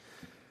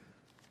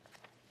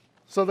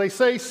So they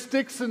say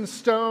sticks and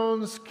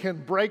stones can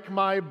break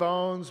my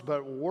bones,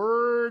 but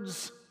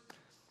words,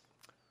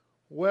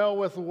 well,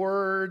 with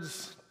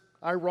words,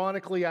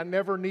 ironically, I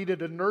never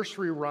needed a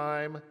nursery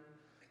rhyme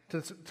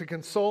to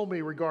console me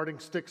regarding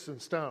sticks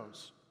and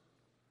stones.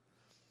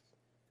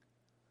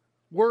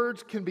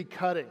 Words can be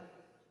cutting,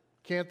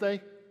 can't they?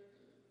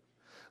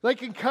 They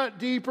can cut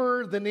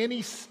deeper than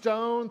any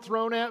stone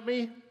thrown at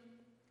me,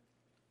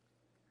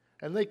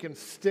 and they can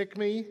stick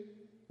me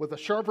with a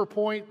sharper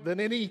point than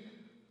any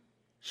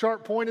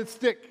sharp-pointed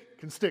stick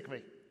can stick me.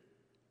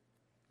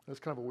 That's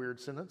kind of a weird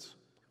sentence.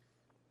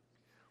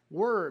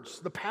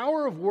 Words, the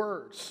power of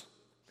words.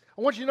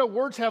 I want you to know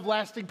words have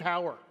lasting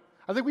power.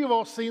 I think we've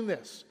all seen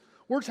this.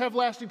 Words have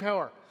lasting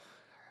power.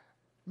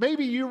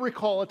 Maybe you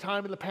recall a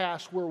time in the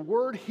past where a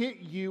word hit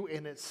you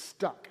and it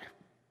stuck.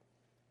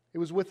 It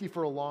was with you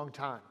for a long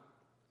time.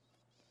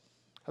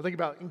 I think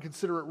about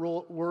inconsiderate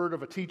word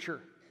of a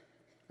teacher.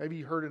 Maybe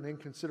you heard an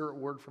inconsiderate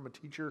word from a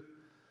teacher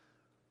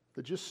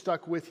that just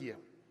stuck with you.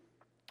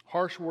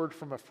 Harsh word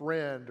from a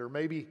friend, or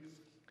maybe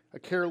a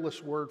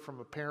careless word from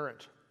a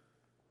parent.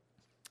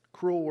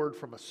 Cruel word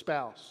from a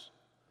spouse.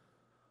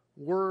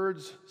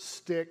 Words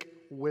stick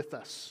with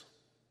us.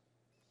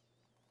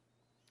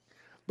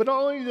 But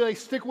not only do they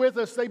stick with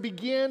us, they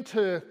begin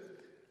to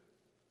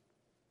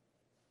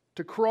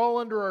crawl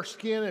under our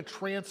skin and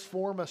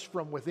transform us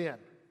from within.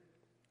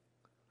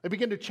 They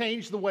begin to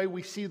change the way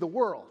we see the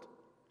world.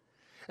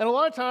 And a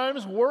lot of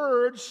times,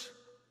 words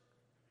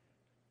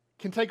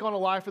can take on a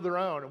life of their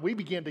own, and we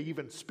begin to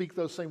even speak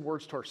those same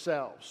words to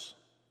ourselves.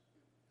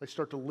 They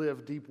start to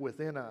live deep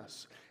within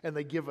us, and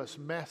they give us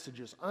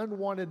messages,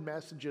 unwanted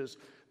messages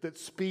that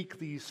speak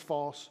these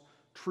false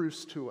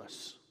truths to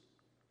us,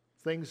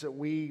 things that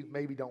we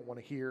maybe don't want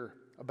to hear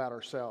about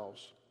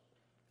ourselves.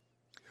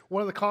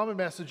 One of the common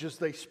messages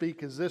they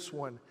speak is this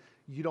one: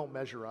 you don't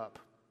measure up.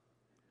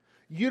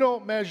 You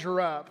don't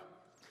measure up.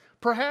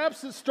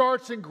 Perhaps it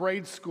starts in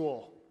grade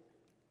school.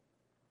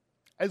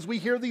 As we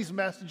hear these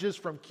messages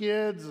from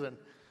kids, and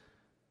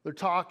they're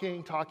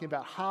talking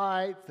about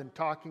height and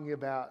talking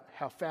about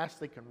how fast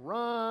they can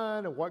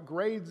run and what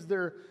grades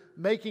they're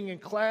making in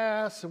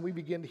class, and we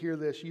begin to hear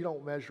this: you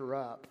don't measure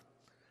up.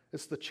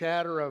 It's the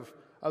chatter of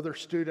other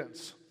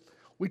students.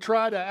 We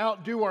try to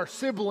outdo our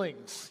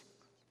siblings.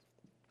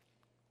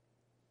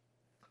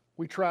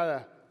 We try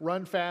to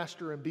run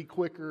faster and be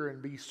quicker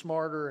and be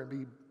smarter and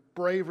be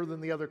braver than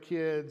the other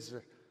kids.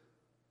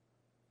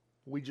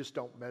 We just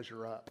don't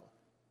measure up.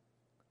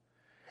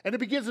 And it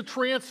begins to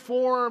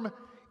transform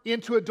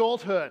into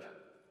adulthood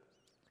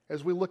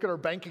as we look at our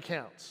bank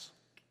accounts.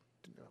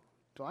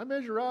 Do I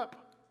measure up?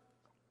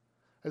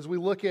 As we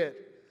look at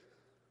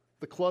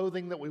the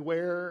clothing that we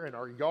wear in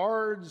our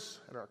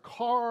yards and our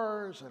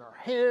cars and our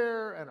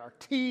hair and our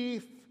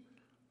teeth.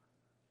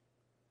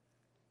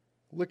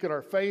 Look at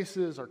our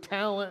faces, our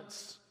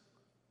talents.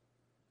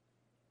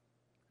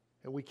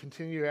 And we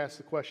continue to ask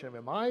the question,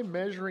 am I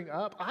measuring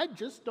up? I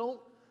just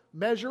don't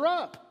measure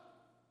up.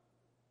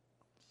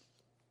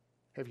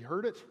 Have you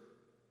heard it?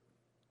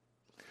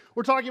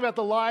 We're talking about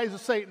the lies of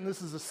Satan.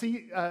 This is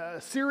a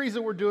series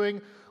that we're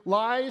doing,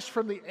 Lies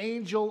from the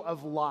Angel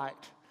of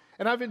Light.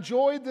 And I've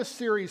enjoyed this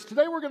series.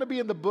 Today we're going to be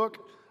in the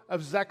book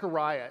of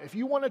Zechariah. If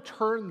you want to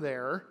turn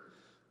there,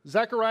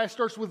 Zechariah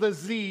starts with a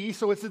Z,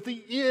 so it's at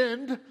the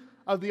end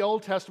of the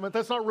Old Testament.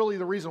 That's not really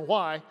the reason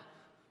why,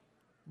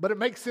 but it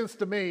makes sense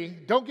to me.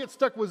 Don't get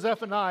stuck with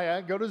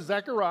Zephaniah. Go to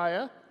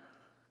Zechariah.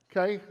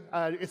 Okay?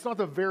 It's not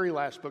the very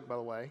last book, by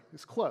the way.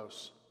 It's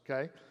close.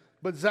 Okay?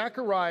 But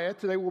Zechariah,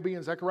 today we'll be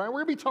in Zechariah.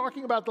 We're going to be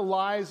talking about the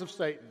lies of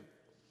Satan.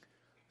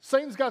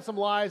 Satan's got some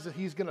lies that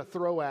he's going to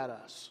throw at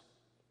us.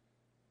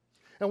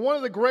 And one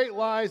of the great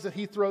lies that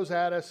he throws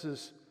at us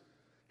is,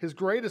 his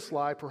greatest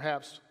lie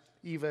perhaps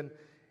even,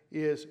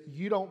 is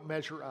you don't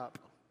measure up.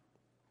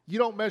 You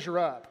don't measure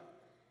up.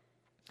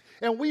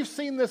 And we've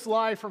seen this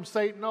lie from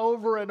Satan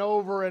over and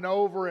over and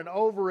over and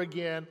over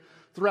again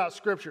throughout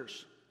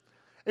Scriptures.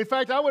 In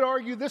fact, I would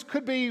argue this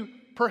could be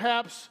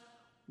perhaps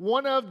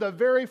one of the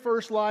very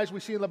first lies we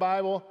see in the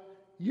Bible.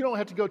 You don't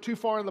have to go too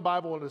far in the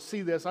Bible to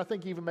see this. I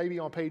think even maybe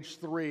on page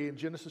 3 in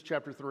Genesis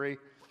chapter 3.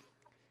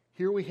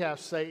 Here we have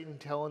Satan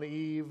telling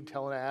Eve,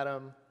 telling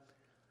Adam,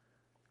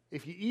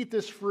 if you eat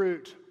this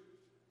fruit,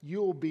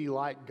 you'll be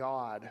like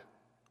God.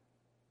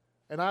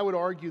 And I would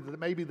argue that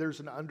maybe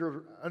there's an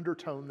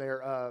undertone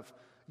there of,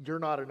 you're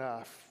not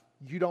enough.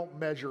 You don't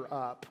measure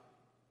up.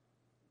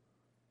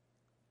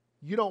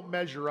 You don't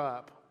measure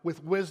up.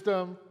 With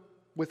wisdom,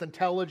 with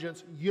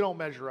intelligence, you don't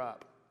measure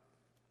up.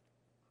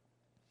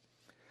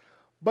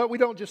 But we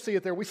don't just see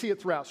it there, we see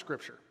it throughout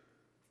Scripture.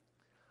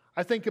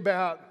 I think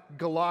about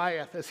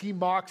Goliath as he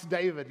mocks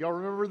David. Y'all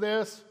remember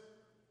this?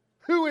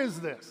 Who is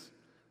this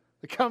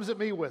that comes at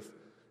me with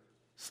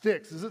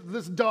sticks? Is it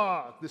this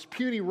dog, this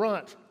puny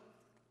runt?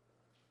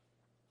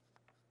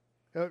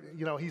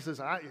 He says,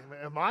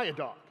 am I a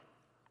dog?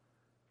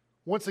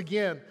 Once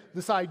again,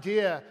 this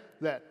idea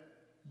that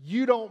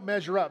you don't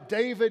measure up.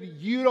 David,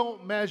 you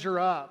don't measure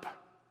up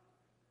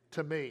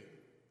to me.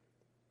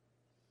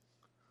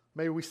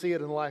 Maybe we see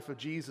it in the life of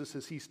Jesus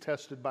as he's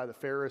tested by the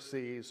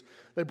Pharisees.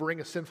 They bring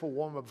a sinful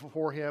woman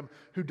before him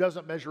who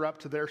doesn't measure up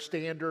to their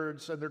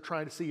standards, and they're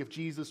trying to see if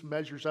Jesus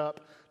measures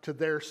up to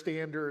their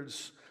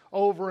standards.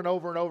 Over and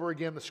over and over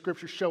again, the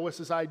scriptures show us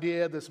this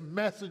idea, this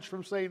message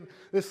from Satan,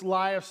 this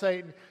lie of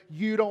Satan: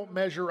 you don't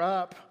measure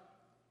up.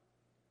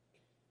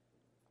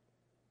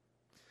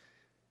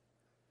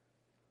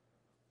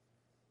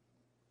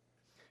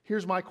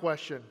 Here's my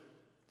question.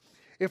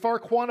 If our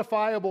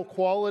quantifiable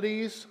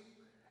qualities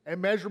and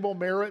measurable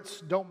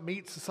merits don't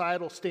meet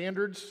societal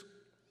standards,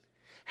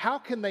 how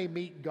can they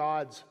meet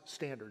God's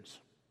standards?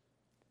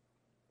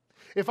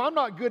 If I'm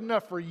not good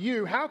enough for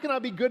you, how can I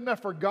be good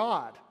enough for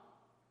God?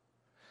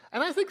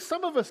 And I think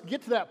some of us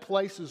get to that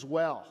place as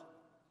well,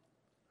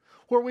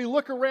 where we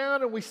look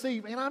around and we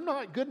see, man, I'm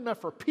not good enough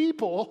for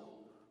people.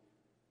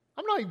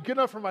 I'm not even good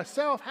enough for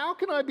myself. How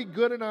can I be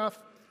good enough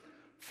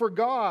for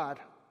God?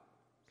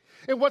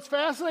 And what's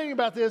fascinating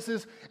about this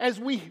is, as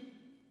we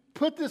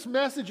put this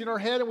message in our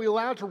head and we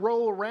allow it to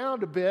roll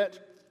around a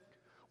bit,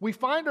 we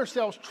find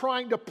ourselves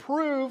trying to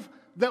prove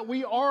that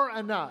we are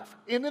enough.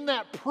 And in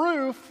that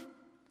proof,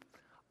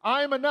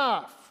 I'm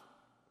enough.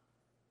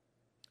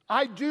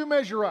 I do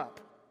measure up.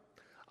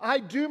 I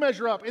do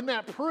measure up. In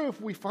that proof,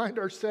 we find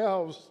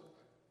ourselves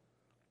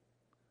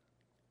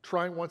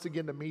trying once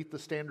again to meet the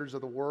standards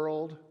of the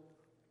world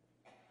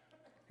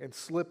and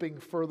slipping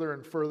further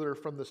and further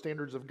from the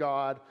standards of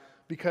God,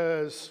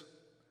 because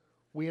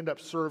we end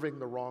up serving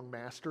the wrong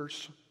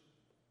masters.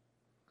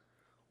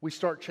 We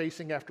start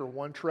chasing after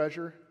one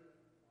treasure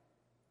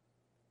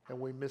and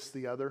we miss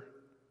the other.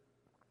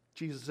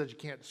 Jesus says you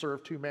can't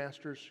serve two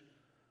masters.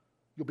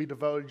 You'll be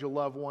devoted, you'll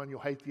love one, you'll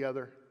hate the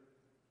other.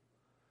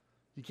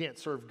 You can't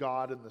serve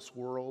God in this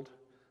world.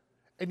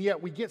 And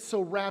yet we get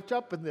so wrapped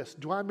up in this,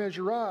 do I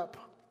measure up,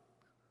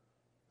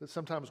 that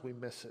sometimes we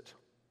miss it.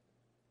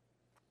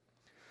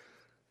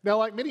 Now,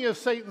 like many of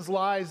Satan's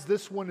lies,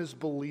 this one is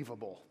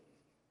believable.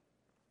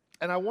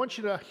 And I want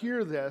you to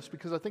hear this,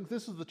 because I think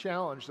this is the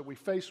challenge that we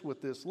face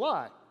with this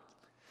lie.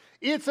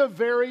 It's a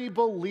very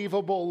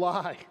believable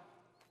lie.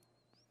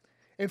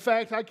 In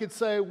fact, I could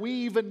say we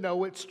even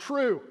know it's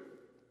true.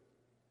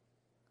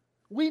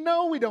 We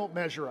know we don't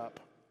measure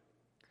up.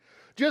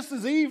 Just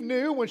as Eve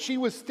knew when she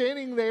was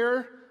standing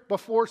there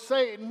before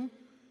Satan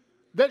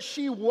that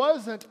she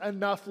wasn't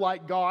enough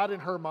like God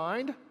in her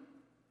mind,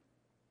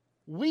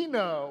 we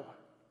know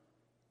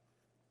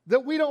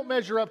that we don't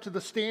measure up to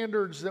the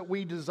standards that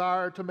we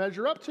desire to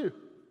measure up to.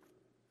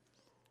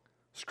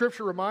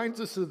 Scripture reminds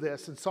us of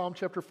this in Psalm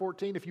chapter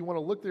 14. If you want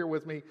to look there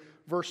with me,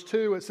 verse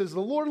 2, it says, "The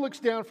Lord looks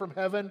down from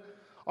heaven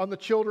on the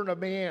children of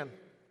man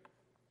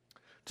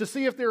to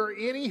see if there are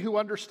any who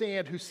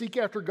understand, who seek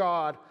after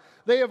God.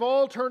 They have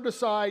all turned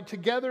aside.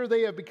 Together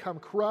they have become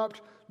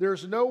corrupt.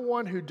 There's no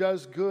one who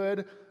does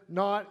good,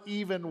 not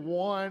even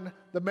one."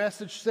 The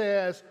message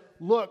says,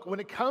 look,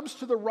 when it comes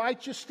to the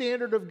righteous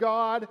standard of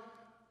God,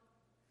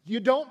 you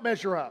don't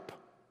measure up.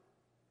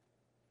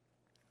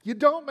 You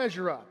don't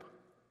measure up.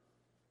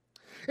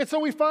 And so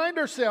we find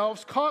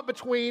ourselves caught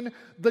between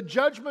the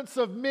judgments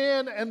of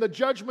men and the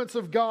judgments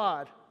of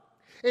God.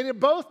 And in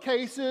both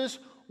cases,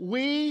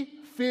 we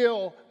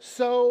feel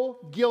so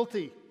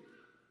guilty,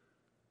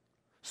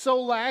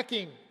 so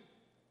lacking.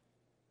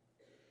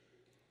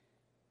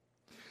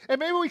 And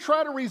maybe we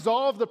try to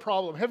resolve the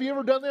problem. Have you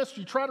ever done this?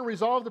 You try to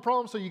resolve the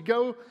problem, so you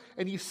go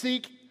and you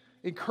seek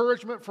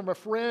encouragement from a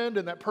friend,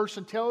 and that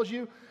person tells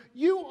you,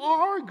 you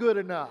are good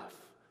enough.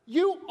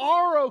 You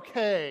are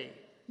okay.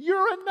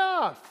 You're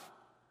enough.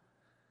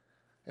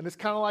 And it's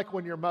kind of like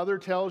when your mother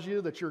tells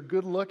you that you're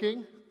good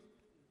looking,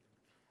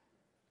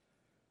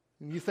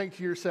 and you think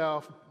to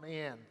yourself,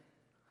 man,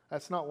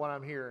 that's not what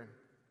I'm hearing.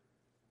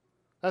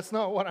 That's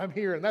not what I'm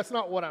hearing. That's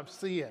not what I'm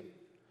seeing.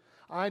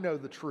 I know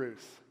the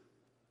truth.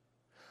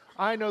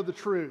 I know the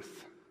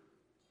truth.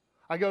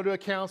 I go to a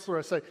counselor,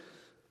 I say,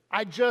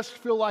 I just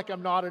feel like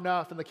I'm not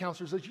enough. And the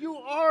counselor says, you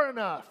are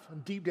enough.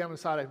 And deep down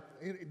inside,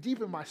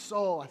 deep in my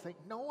soul, I think,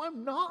 no,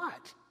 I'm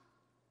not.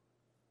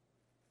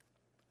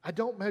 I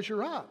don't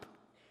measure up.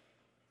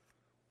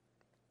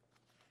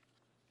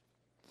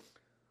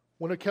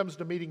 When it comes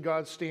to meeting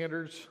God's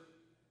standards,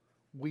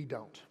 we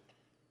don't.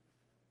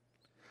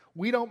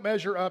 We don't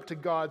measure up to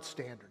God's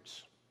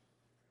standards.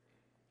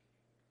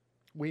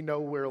 We know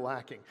we're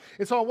lacking.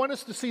 And so I want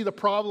us to see the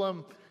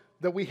problem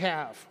that we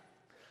have.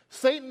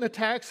 Satan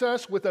attacks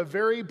us with a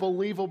very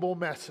believable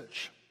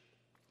message.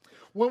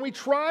 When we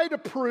try to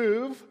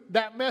prove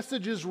that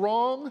message is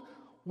wrong,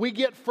 we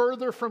get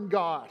further from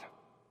God.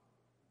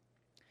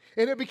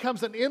 And it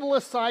becomes an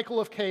endless cycle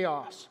of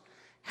chaos.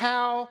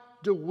 How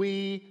do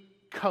we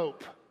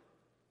cope?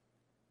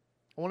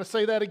 I want to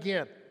say that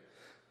again.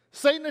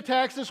 Satan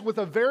attacks us with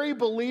a very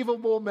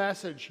believable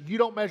message. You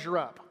don't measure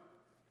up.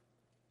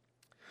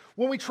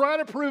 When we try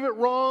to prove it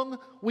wrong,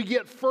 we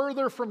get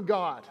further from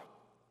God.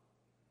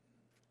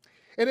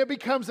 And it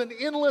becomes an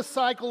endless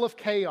cycle of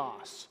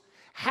chaos.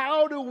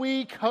 How do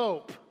we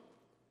cope?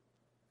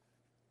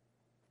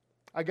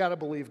 I got to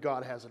believe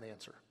God has an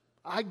answer.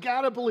 I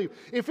gotta believe.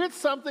 If it's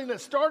something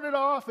that started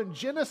off in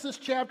Genesis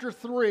chapter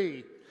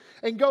 3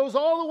 and goes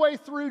all the way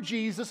through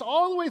Jesus,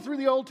 all the way through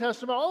the Old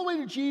Testament, all the way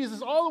to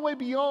Jesus, all the way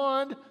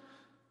beyond,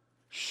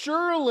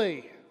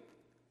 surely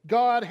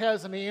God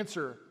has an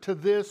answer to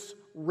this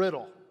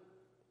riddle.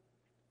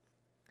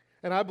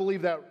 And I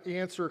believe that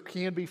answer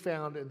can be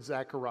found in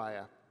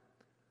Zechariah.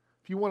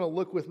 If you want to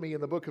look with me in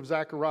the book of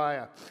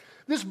Zechariah.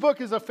 This book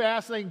is a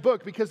fascinating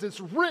book because it's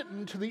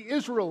written to the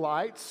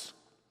Israelites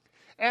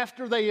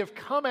after they have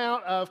come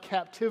out of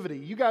captivity.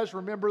 You guys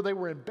remember they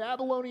were in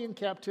Babylonian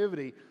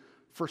captivity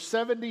for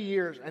 70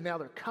 years, and now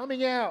they're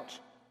coming out. They're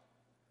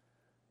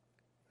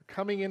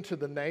coming into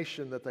the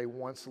nation that they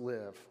once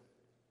lived.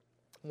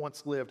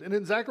 And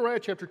in Zechariah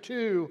chapter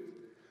 2,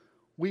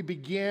 we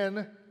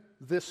begin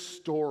this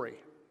story.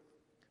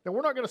 Now,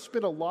 we're not going to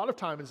spend a lot of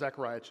time in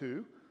Zechariah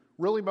 2.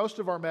 Really, most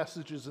of our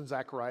message is in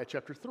Zechariah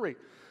chapter 3.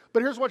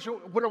 But here's what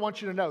I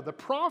want you to know. The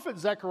prophet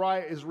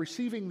Zechariah is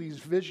receiving these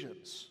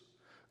visions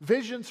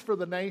for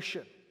the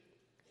nation.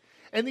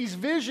 And these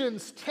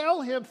visions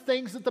tell him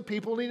things that the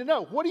people need to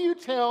know. What do you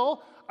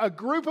tell a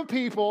group of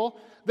people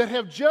that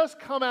have just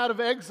come out of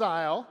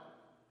exile?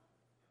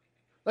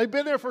 They've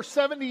been there for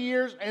 70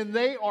 years and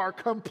they are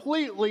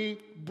completely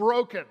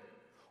broken.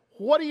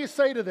 What do you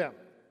say to them?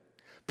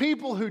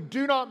 People who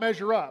do not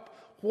measure up.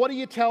 What do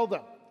you tell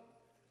them?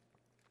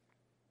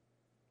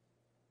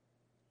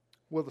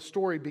 Well, the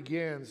story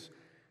begins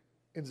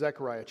in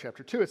Zechariah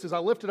chapter 2. It says, I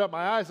lifted up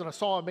my eyes and I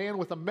saw a man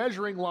with a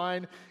measuring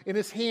line in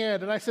his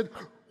hand. And I said,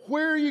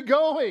 where are you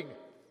going?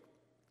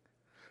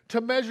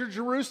 To measure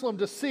Jerusalem,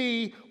 to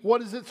see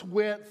what is its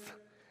width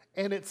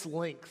and its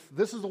length.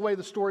 This is the way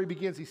the story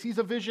begins. He sees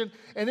a vision,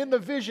 and in the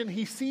vision,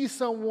 he sees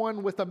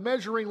someone with a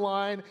measuring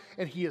line,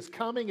 and he is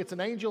coming. It's an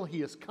angel.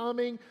 He is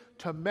coming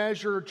to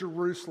measure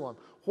Jerusalem.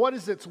 What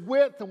is its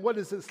width and what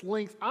is its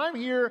length? I'm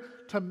here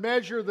to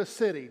measure the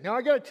city. Now,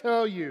 I got to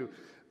tell you,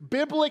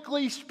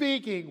 biblically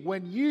speaking,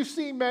 when you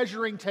see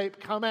measuring tape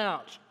come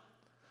out,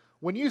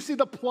 when you see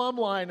the plumb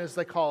line, as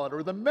they call it,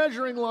 or the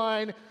measuring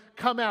line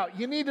come out,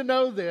 you need to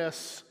know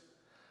this.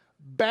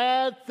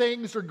 Bad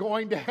things are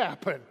going to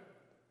happen.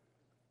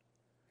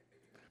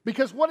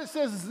 Because what it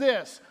says is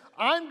this: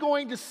 I'm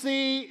going to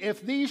see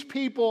if these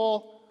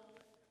people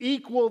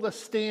equal the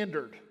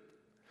standard.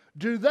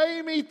 Do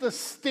they meet the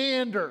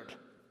standard?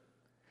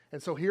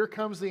 And so here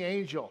comes the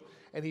angel,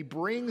 and he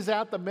brings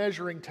out the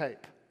measuring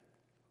tape.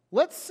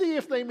 Let's see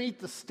if they meet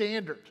the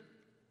standard.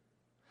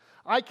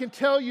 I can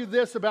tell you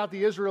this about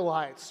the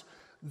Israelites: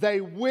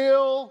 they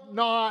will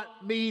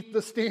not meet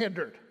the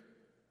standard.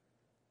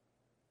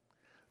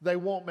 They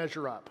won't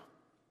measure up.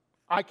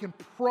 I can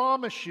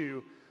promise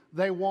you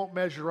they won't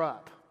measure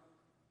up.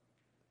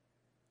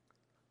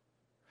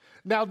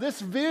 Now, this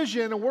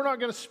vision, and we're not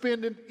going to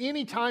spend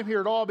any time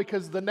here at all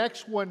because the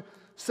next one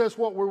says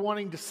what we're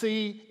wanting to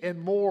see and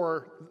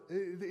more.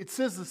 It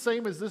says the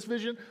same as this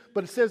vision,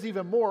 but it says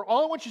even more.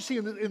 All I want you to see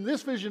in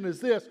this vision is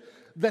this: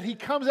 that he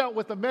comes out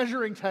with a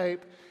measuring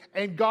tape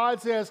and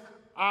God says,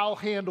 I'll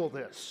handle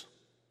this.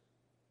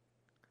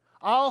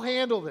 I'll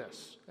handle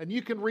this. And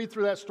you can read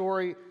through that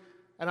story,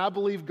 and I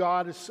believe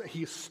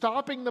he's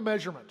stopping the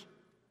measurement.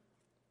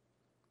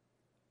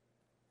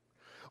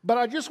 But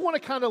I just want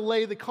to kind of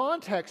lay the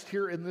context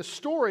here in this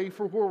story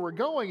for where we're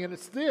going, and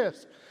it's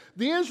this.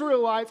 The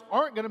Israelites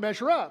aren't going to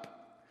measure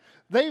up.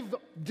 They've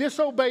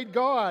disobeyed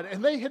God,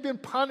 and they had been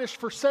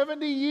punished for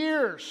 70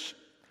 years.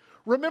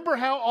 Remember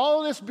how all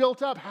of this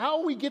built up,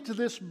 how we get to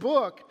this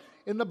book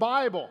in the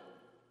Bible.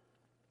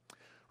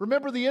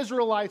 Remember, the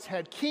Israelites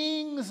had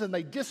kings, and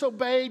they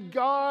disobeyed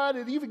God.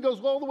 It even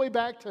goes all the way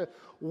back to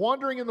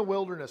wandering in the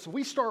wilderness.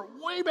 We start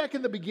way back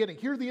in the beginning.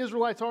 Here the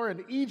Israelites are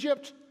in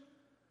Egypt.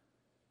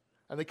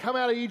 And they come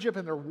out of Egypt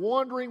and they're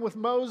wandering with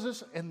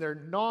Moses and they're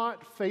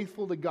not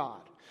faithful to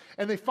God.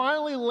 And they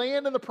finally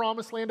land in the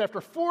promised land after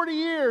 40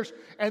 years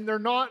and they're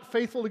not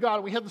faithful to God.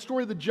 And we have the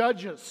story of the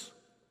judges.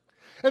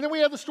 And then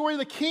we have the story of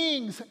the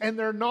kings and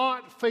they're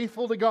not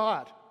faithful to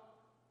God.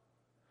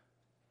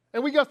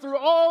 And we go through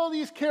all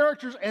these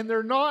characters and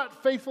they're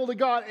not faithful to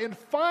God. And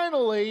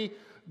finally,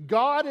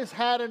 God has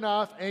had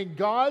enough and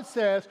God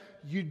says,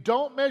 you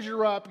don't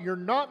measure up, you're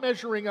not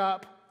measuring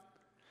up.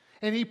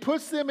 And he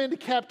puts them into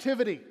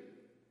captivity.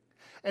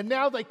 And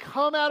now they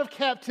come out of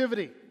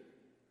captivity,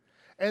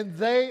 and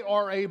they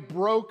are a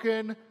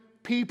broken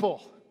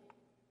people.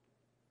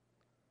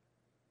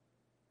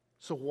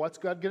 So what's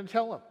God going to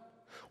tell them?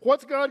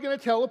 What's God going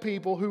to tell a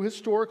people who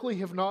historically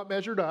have not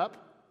measured up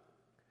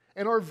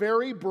and are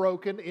very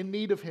broken in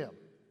need of Him?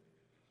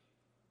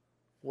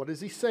 What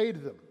does He say to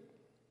them?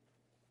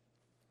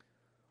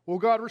 Well,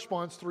 God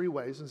responds three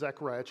ways in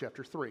Zechariah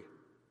chapter 3.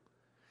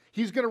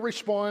 He's going to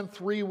respond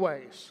three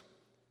ways.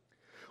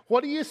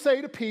 What do you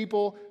say to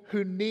people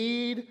who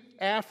need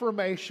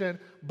affirmation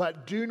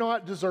but do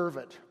not deserve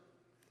it?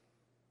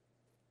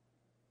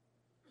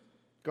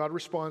 God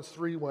responds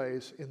three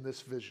ways in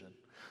this vision.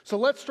 So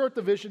let's start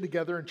the vision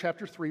together in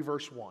chapter 3,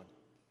 verse 1.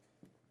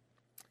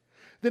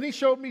 Then he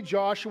showed me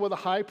Joshua the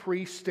high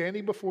priest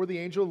standing before the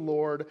angel of the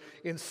Lord,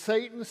 and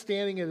Satan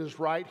standing at his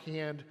right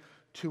hand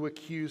to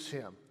accuse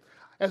him.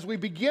 As we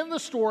begin the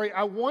story,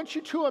 I want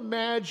you to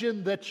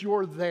imagine that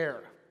you're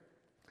there.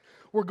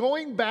 We're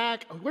going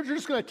back, we're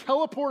just going to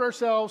teleport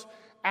ourselves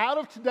out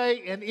of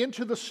today and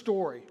into the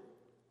story.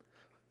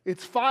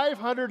 It's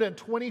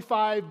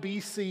 525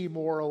 BC,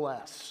 more or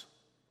less.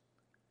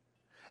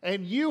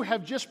 And you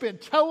have just been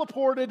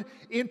teleported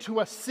into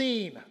a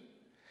scene.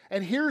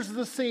 And here's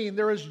the scene.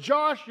 There is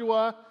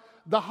Joshua,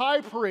 the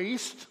high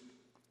priest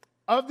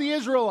of the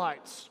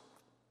Israelites.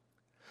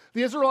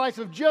 The Israelites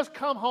have just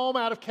come home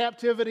out of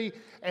captivity,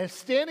 and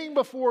standing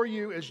before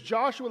you is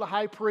Joshua the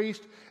high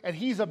priest, and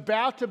he's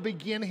about to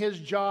begin his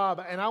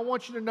job. And I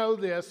want you to know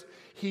this,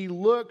 he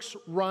looks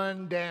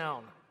run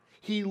down.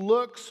 He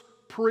looks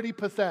pretty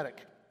pathetic.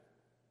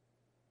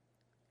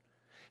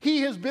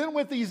 He has been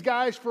with these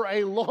guys for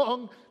a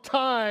long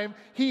time.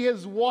 He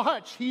has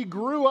watched, he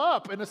grew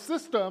up in a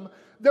system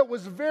that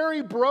was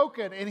very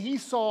broken, and he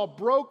saw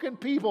broken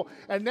people.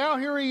 And now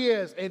here he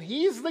is, and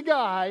he's the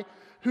guy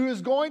who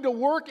is going to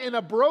work in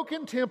a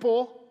broken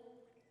temple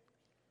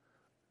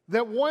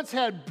that once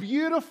had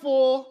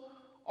beautiful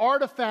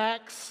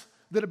artifacts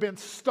that have been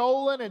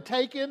stolen and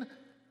taken.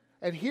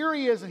 And here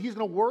he is, and he's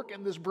going to work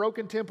in this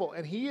broken temple,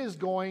 and he is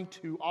going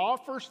to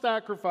offer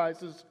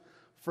sacrifices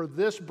for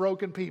this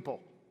broken people.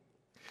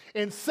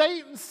 And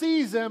Satan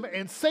sees him,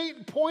 and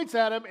Satan points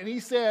at him, and he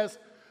says,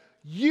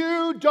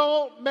 "You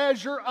don't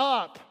measure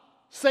up."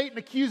 Satan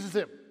accuses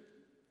him.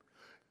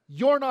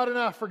 You're not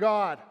enough for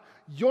God.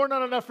 You're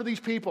not enough for these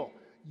people.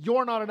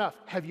 You're not enough.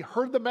 Have you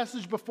heard the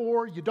message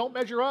before? You don't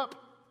measure up?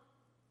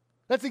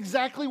 That's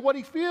exactly what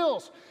he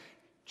feels.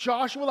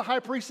 Joshua the high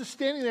priest is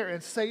standing there,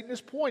 and Satan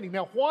is pointing.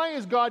 Now, why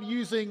is God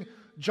using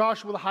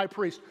Joshua the high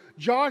priest?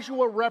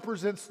 Joshua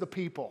represents the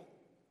people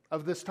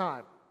of this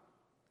time.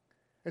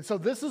 And so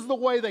this is the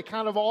way they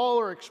kind of all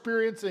are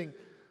experiencing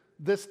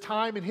this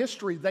time in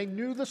history. They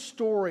knew the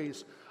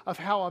stories of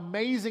how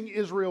amazing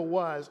Israel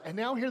was, and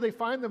now here they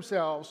find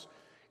themselves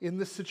in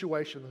this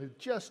situation who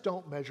just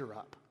don't measure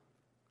up.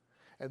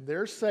 And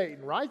there's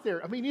Satan right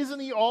there. I mean, isn't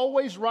he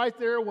always right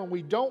there when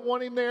we don't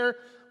want him there,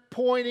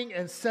 pointing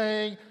and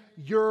saying,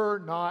 "You're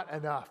not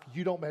enough.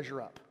 You don't measure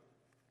up."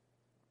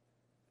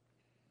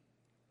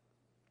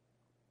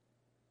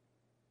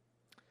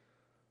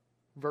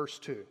 Verse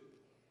 2.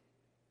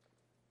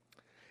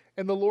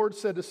 And the Lord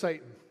said to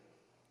Satan,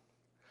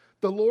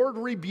 "The Lord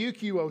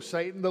rebuke you, O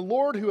Satan. The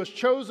Lord who has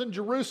chosen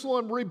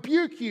Jerusalem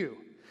rebuke you.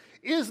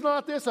 Is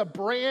not this a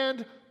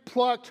brand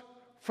plucked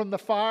from the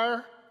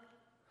fire?"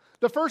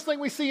 The first thing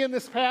we see in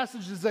this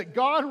passage is that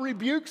God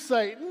rebukes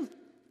Satan.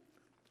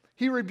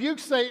 He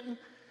rebukes Satan,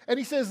 and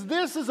he says,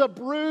 "This is a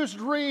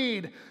bruised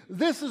reed.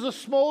 This is a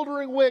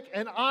smoldering wick,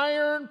 an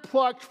iron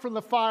plucked from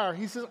the fire."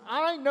 He says,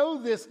 I know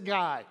this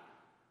guy.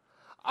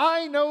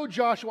 I know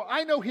Joshua.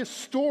 I know his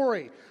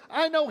story.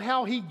 I know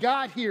how he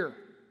got here.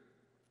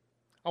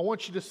 I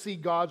want you to see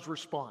God's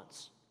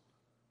response.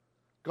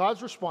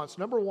 God's response,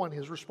 number one,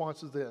 his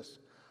response is this: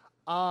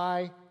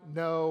 I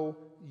know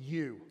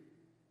you.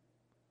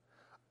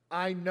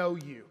 I know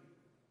you.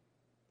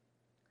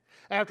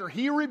 After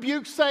he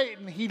rebukes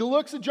Satan, he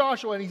looks at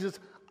Joshua and he says,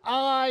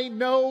 I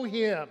know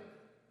him.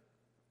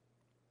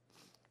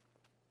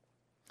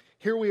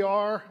 Here we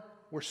are.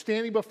 We're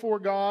standing before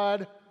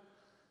God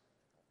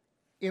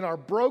in our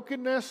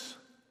brokenness,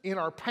 in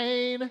our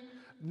pain,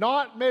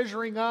 not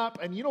measuring up.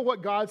 And you know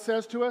what God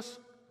says to us?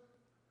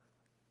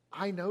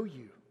 I know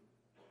you.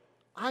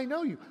 I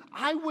know you.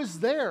 I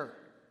was there.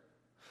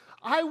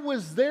 I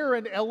was there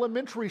in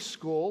elementary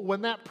school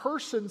when that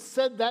person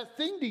said that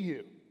thing to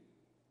you.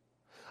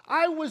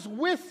 I was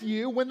with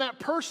you when that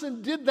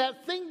person did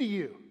that thing to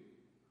you.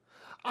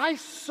 I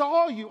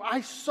saw you.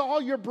 I saw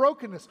your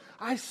brokenness.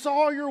 I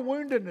saw your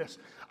woundedness.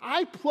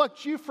 I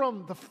plucked you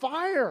from the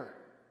fire.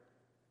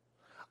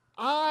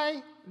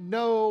 I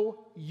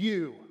know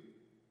you.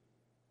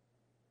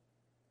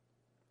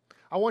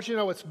 I want you to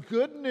know it's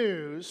good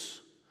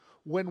news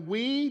when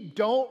we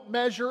don't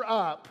measure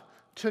up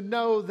to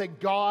know that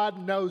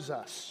God knows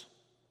us.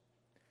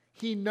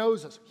 He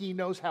knows us. He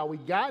knows how we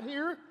got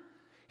here.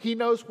 He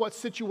knows what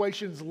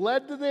situations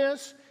led to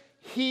this.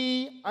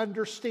 He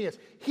understands.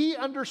 He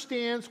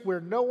understands where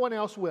no one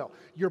else will.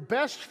 Your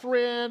best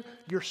friend,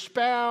 your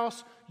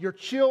spouse, your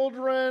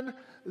children,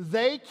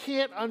 they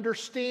can't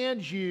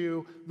understand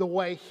you the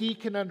way He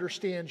can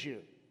understand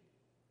you.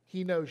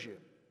 He knows you.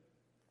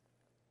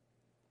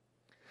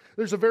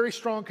 There's a very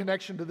strong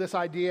connection to this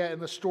idea in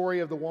the story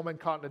of the woman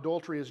caught in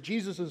adultery. As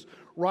Jesus is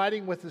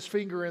writing with his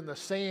finger in the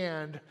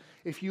sand,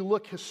 if you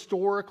look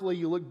historically,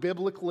 you look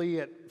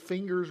biblically at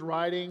fingers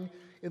writing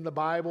in the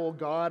Bible,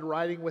 God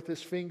writing with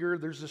his finger,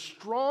 there's a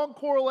strong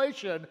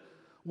correlation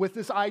with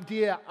this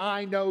idea,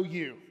 I know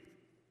you.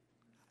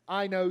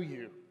 I know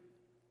you.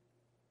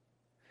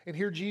 And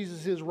here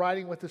Jesus is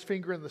writing with his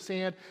finger in the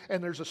sand,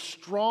 and there's a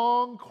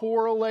strong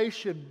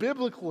correlation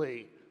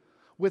biblically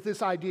with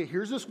this idea.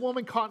 Here's this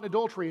woman caught in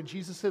adultery, and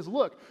Jesus says,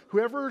 look,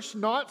 whoever's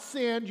not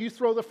sinned, you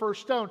throw the first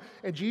stone.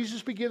 And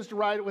Jesus begins to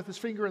write it with his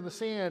finger in the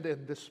sand,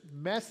 and this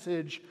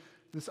message,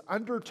 this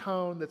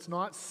undertone that's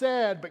not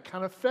said but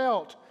kind of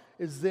felt,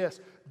 is this: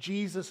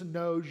 Jesus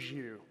knows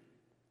you.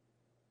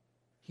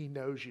 He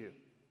knows you.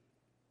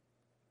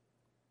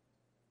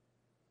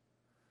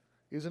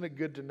 Isn't it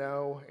good to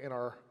know in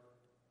our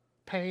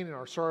pain and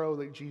our sorrow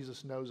that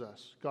Jesus knows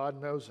us?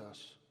 God knows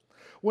us.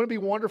 Wouldn't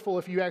it be wonderful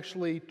if you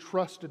actually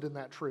trusted in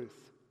that truth,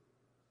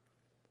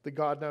 that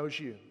God knows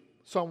you?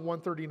 Psalm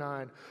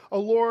 139. "O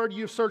Lord,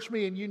 you've searched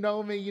me and you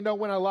know me. You know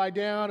when I lie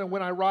down and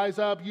when I rise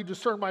up. You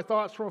discern my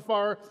thoughts from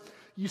afar.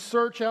 You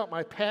search out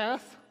my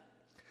path,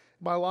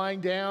 my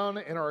lying down,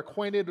 and are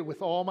acquainted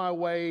with all my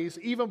ways.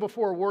 Even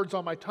before words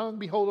on my tongue,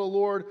 behold, O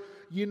Lord,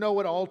 you know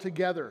it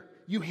altogether.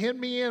 You hem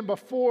me in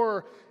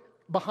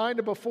behind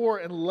and before,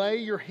 and lay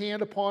your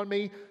hand upon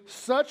me.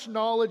 Such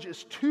knowledge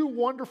is too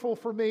wonderful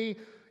for me.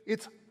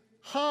 It's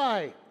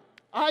high.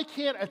 I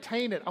can't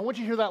attain it." I want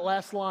you to hear that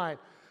last line.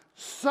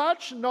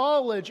 Such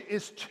knowledge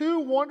is too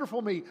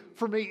wonderful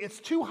for me. It's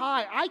too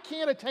high. I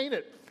can't attain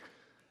it.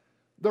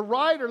 The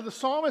writer, the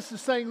psalmist,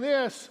 is saying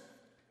this: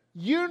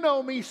 you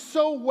know me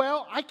so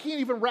well, I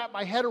can't even wrap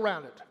my head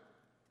around it.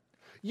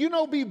 You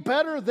know me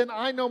better than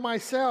I know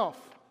myself.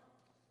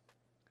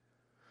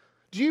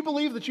 Do you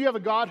believe that you have a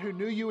God who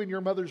knew you in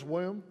your mother's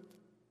womb?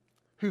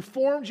 Who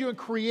formed you and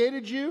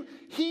created you?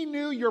 He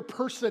knew your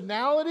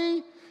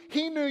personality.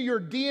 He knew your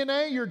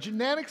DNA, your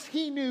genetics.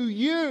 He knew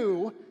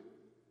you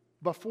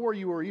before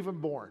you were even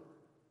born.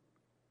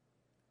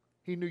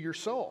 He knew your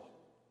soul.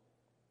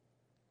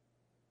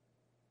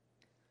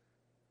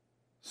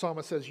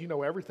 Psalmist says, you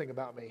know everything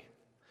about me,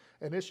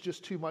 and it's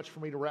just too much for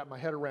me to wrap my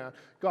head around.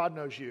 God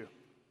knows you.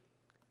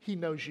 He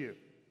knows you.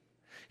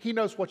 He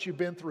knows what you've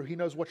been through. He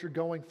knows what you're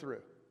going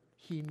through.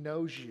 He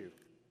knows you.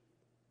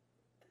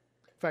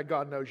 In fact,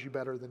 God knows you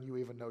better than you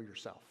even know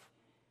yourself.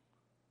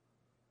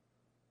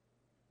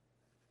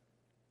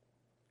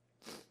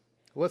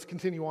 Let's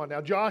continue on. Now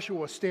Joshua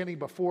was standing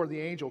before the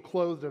angel,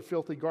 clothed in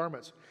filthy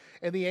garments.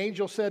 And the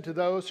angel said to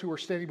those who were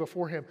standing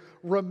before him,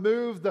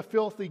 "Remove the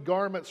filthy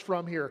garments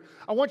from here."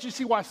 I want you to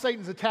see why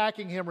Satan's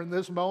attacking him in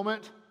this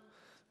moment.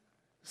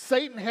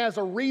 Satan has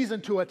a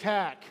reason to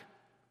attack.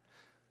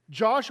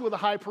 Joshua, the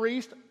high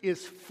priest,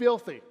 is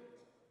filthy.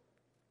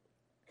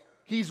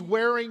 He's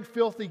wearing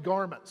filthy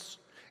garments.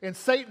 And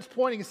Satan's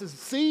pointing and says,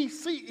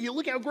 see,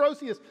 look how gross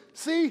he is.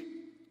 See?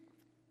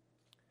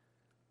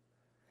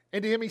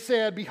 And to him he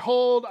said,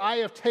 "Behold, I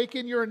have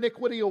taken your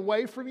iniquity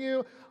away from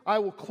you. I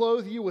will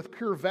clothe you with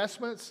pure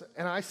vestments."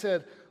 And I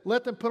said,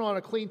 "Let them put on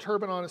a clean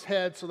turban on his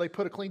head." So they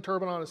put a clean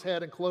turban on his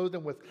head and clothed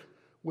him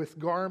with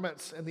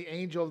garments. And the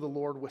angel of the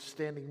Lord was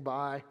standing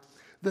by.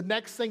 The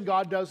next thing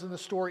God does in the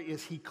story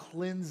is he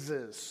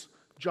cleanses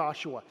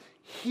Joshua.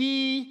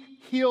 He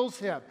heals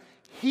him.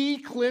 He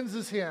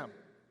cleanses him.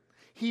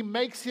 He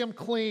makes him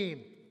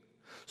clean.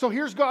 So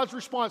here's God's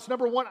response.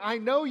 Number one, I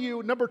know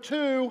you. Number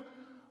two,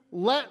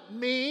 let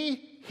me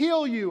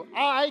heal you.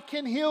 I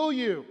can heal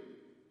you.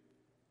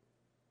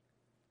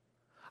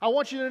 I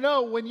want you to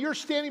know when you're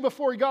standing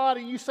before God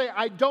and you say,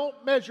 I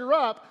don't measure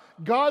up,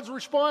 God's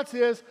response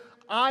is,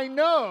 I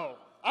know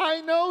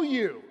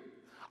you.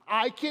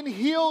 I can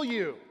heal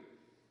you.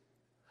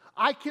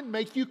 I can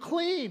make you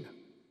clean.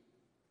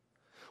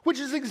 Which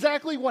is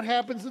exactly what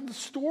happens in the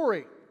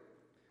story.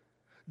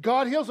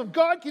 God heals him.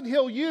 God can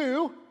heal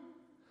you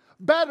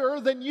better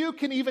than you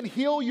can even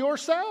heal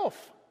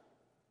yourself.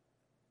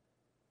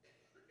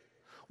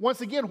 Once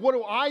again, what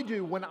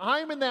do? When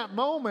I'm in that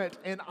moment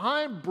and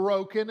I'm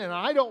broken and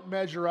I don't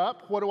measure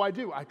up, what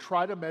do? I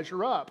try to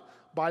measure up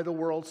by the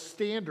world's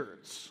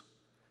standards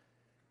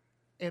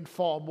and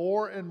fall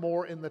more and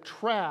more in the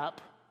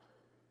trap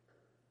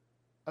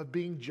of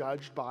being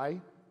judged by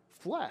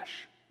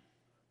flesh.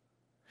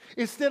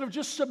 Instead of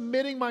just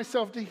submitting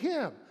myself to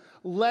Him,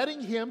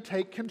 letting Him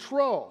take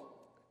control.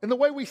 And the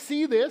way we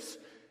see this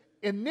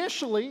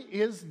initially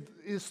is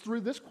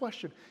through this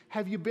question: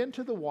 have you been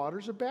to the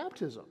waters of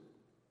baptism?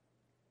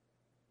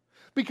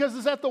 Because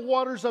it's at the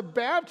waters of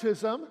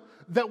baptism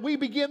that we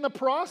begin the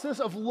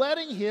process of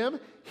letting Him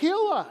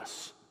heal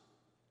us.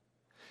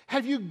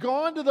 Have you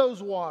gone to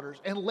those waters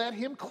and let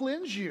Him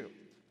cleanse you?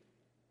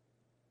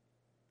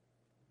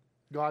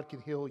 God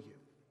can heal you.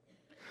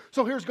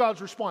 So here's God's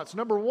response.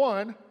 Number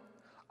one,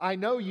 I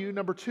know you.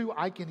 Number two,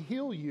 I can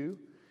heal you.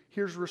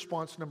 Here's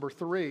response number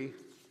three.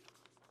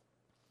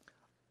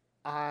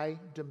 I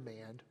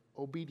demand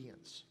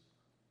obedience.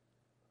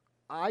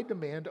 I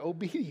demand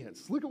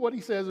obedience. Look at what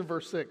he says in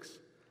verse 6.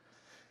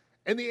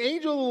 And the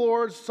angel of the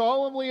Lord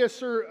solemnly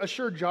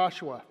assured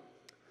Joshua,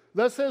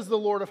 "Thus says the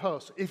Lord of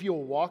hosts, if you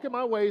will walk in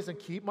my ways and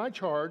keep my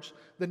charge,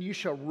 then you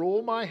shall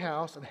rule my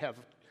house and have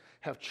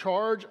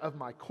charge of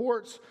my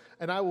courts,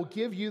 and I will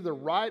give you the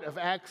right of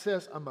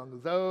access among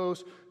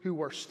those who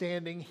are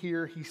standing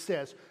here." He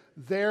says,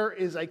 there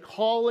is a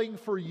calling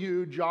for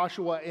you,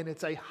 Joshua, and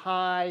it's a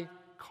high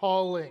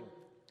calling.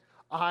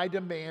 I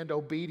demand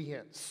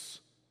obedience.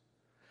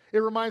 It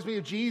reminds me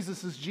of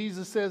Jesus as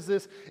Jesus says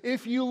this,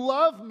 if you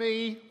love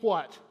me,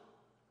 what?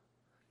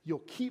 You'll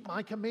keep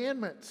my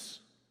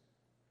commandments.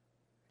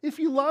 If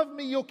you love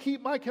me, you'll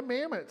keep my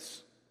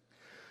commandments.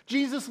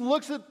 Jesus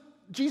looks at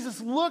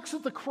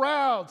the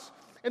crowds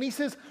And he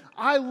says,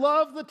 I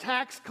love the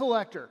tax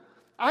collector.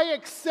 I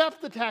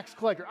accept the tax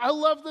collector. I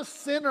love the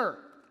sinner.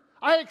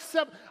 I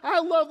accept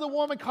the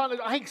woman caught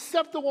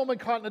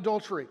in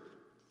adultery.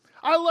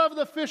 I love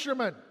the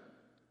fisherman.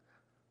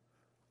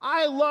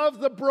 I love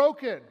the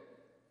broken.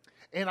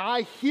 And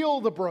I heal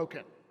the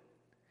broken.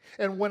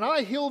 And when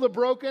I heal the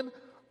broken,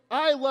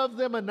 I love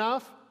them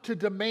enough to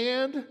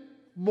demand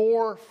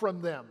more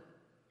from them.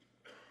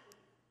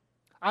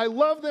 I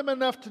love them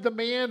enough to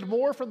demand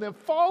more from them.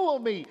 Follow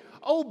me,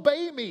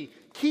 obey me,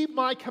 keep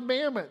my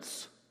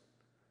commandments.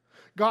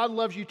 God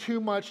loves you too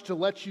much to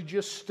let you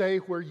just stay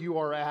where you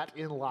are at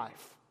in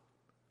life.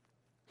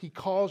 He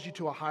calls you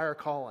to a higher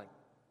calling.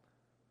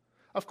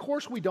 Of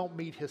course, we don't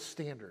meet His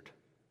standard.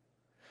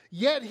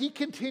 Yet He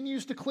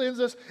continues to cleanse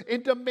us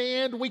and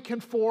demand we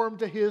conform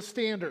to His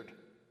standard.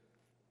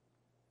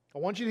 I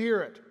want you to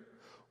hear it.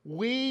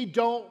 We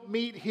don't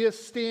meet His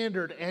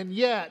standard, and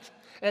yet,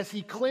 as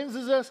He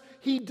cleanses us,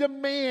 He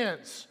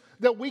demands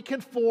that we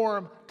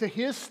conform to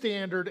His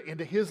standard and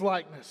to His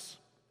likeness.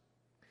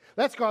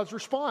 That's God's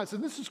response,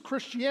 and this is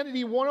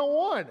Christianity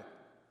 101.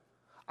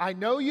 I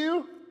know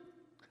you,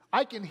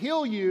 I can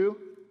heal you,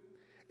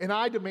 and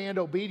I demand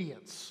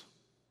obedience.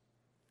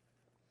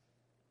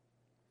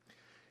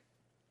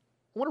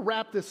 I want to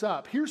wrap this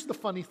up. Here's the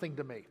funny thing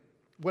to me.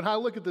 When I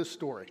look at this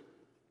story,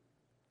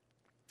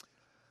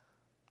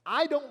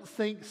 I don't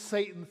think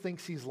Satan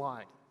thinks he's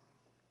lying.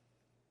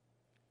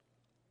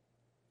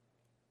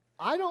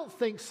 I don't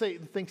think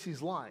Satan thinks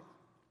he's lying.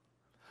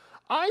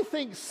 I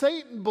think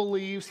Satan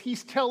believes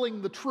he's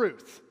telling the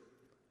truth.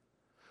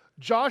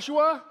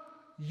 Joshua,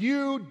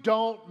 you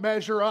don't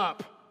measure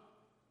up.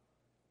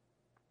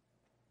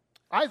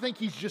 I think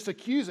he's just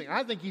accusing.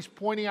 I think he's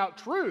pointing out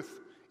truth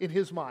in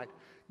his mind.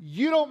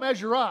 You don't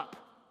measure up.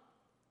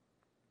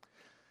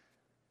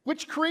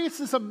 Which creates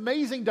this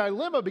amazing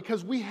dilemma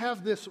because we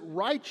have this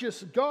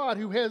righteous God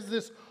who has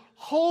this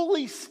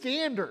holy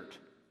standard.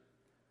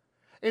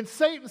 And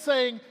Satan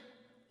saying,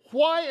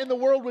 why in the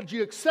world would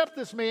you accept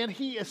this man?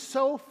 He is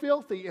so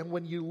filthy. And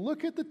when you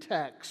look at the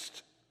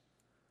text,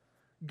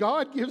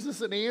 God gives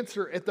us an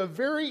answer at the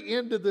very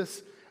end of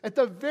this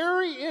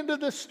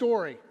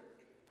story.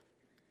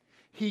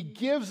 He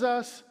gives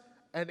us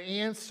an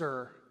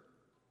answer.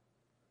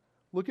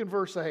 Look in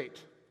verse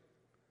 8.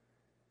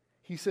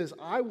 He says,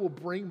 I will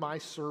bring my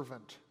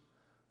servant,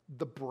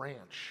 the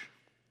branch.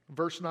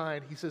 Verse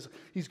 9, he says,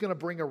 he's going to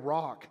bring a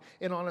rock.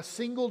 And on a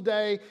single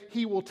day,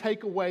 he will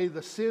take away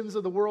the sins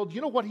of the world. You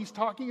know what he's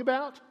talking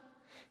about?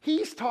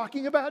 He's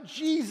talking about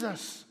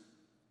Jesus.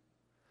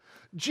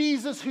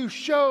 Jesus who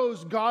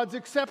shows God's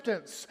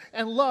acceptance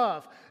and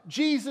love.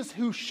 Jesus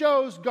who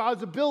shows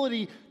God's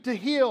ability to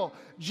heal.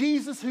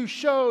 Jesus who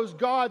shows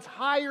God's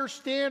higher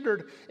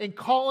standard in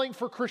calling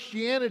for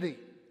Christianity.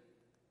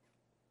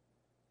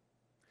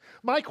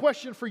 My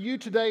question for you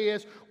today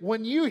is,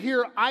 when you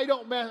hear, I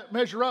don't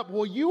measure up,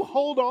 will you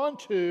hold on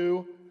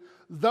to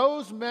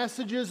those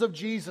messages of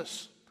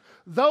Jesus?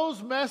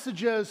 Those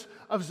messages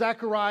of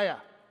Zechariah?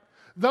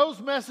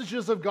 Those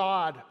messages of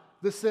God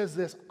that says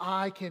this,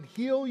 I can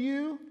heal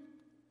you,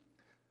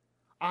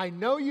 I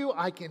know you,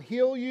 I can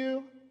heal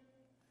you,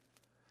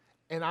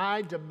 and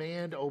I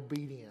demand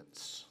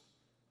obedience.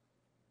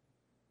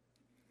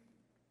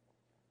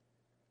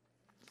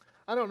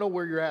 I don't know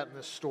where you're at in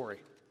this story.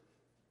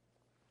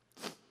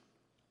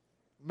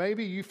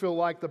 Maybe you feel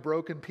like the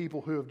broken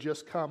people who have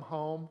just come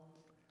home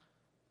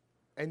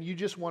and you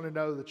just want to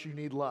know that you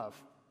need love.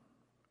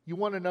 You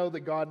want to know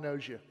that God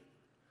knows you.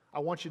 I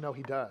want you to know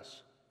He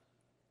does.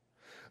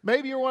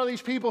 Maybe you're one of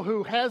these people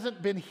who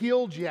hasn't been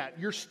healed yet.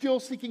 You're still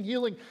seeking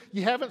healing.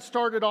 You haven't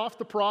started off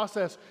the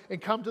process and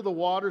come to the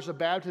waters of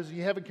baptism.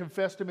 You haven't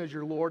confessed Him as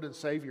your Lord and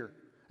Savior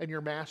and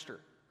your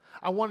Master.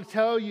 I want to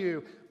tell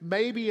you,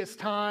 maybe it's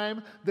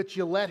time that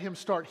you let Him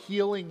start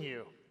healing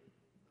you.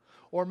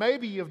 Or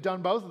maybe you've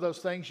done both of those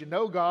things. You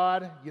know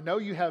God, you know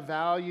you have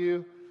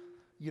value,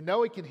 you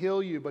know He can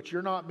heal you, but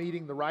you're not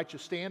meeting the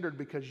righteous standard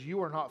because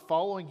you are not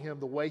following Him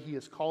the way He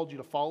has called you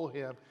to follow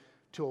Him,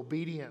 to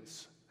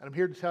obedience. And I'm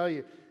here to tell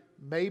you,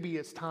 maybe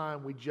it's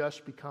time we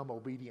just become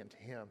obedient to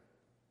Him.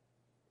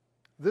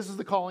 This is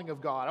the calling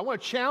of God. I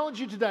want to challenge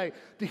you today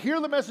to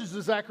hear the message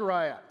of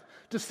Zechariah,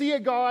 to see a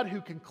God who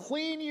can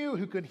clean you,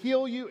 who can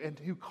heal you, and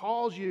who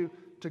calls you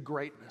to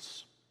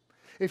greatness.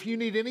 If you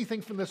need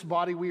anything from this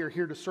body, we are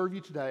here to serve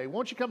you today.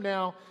 Won't you come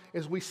now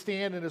as we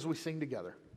stand and as we sing together?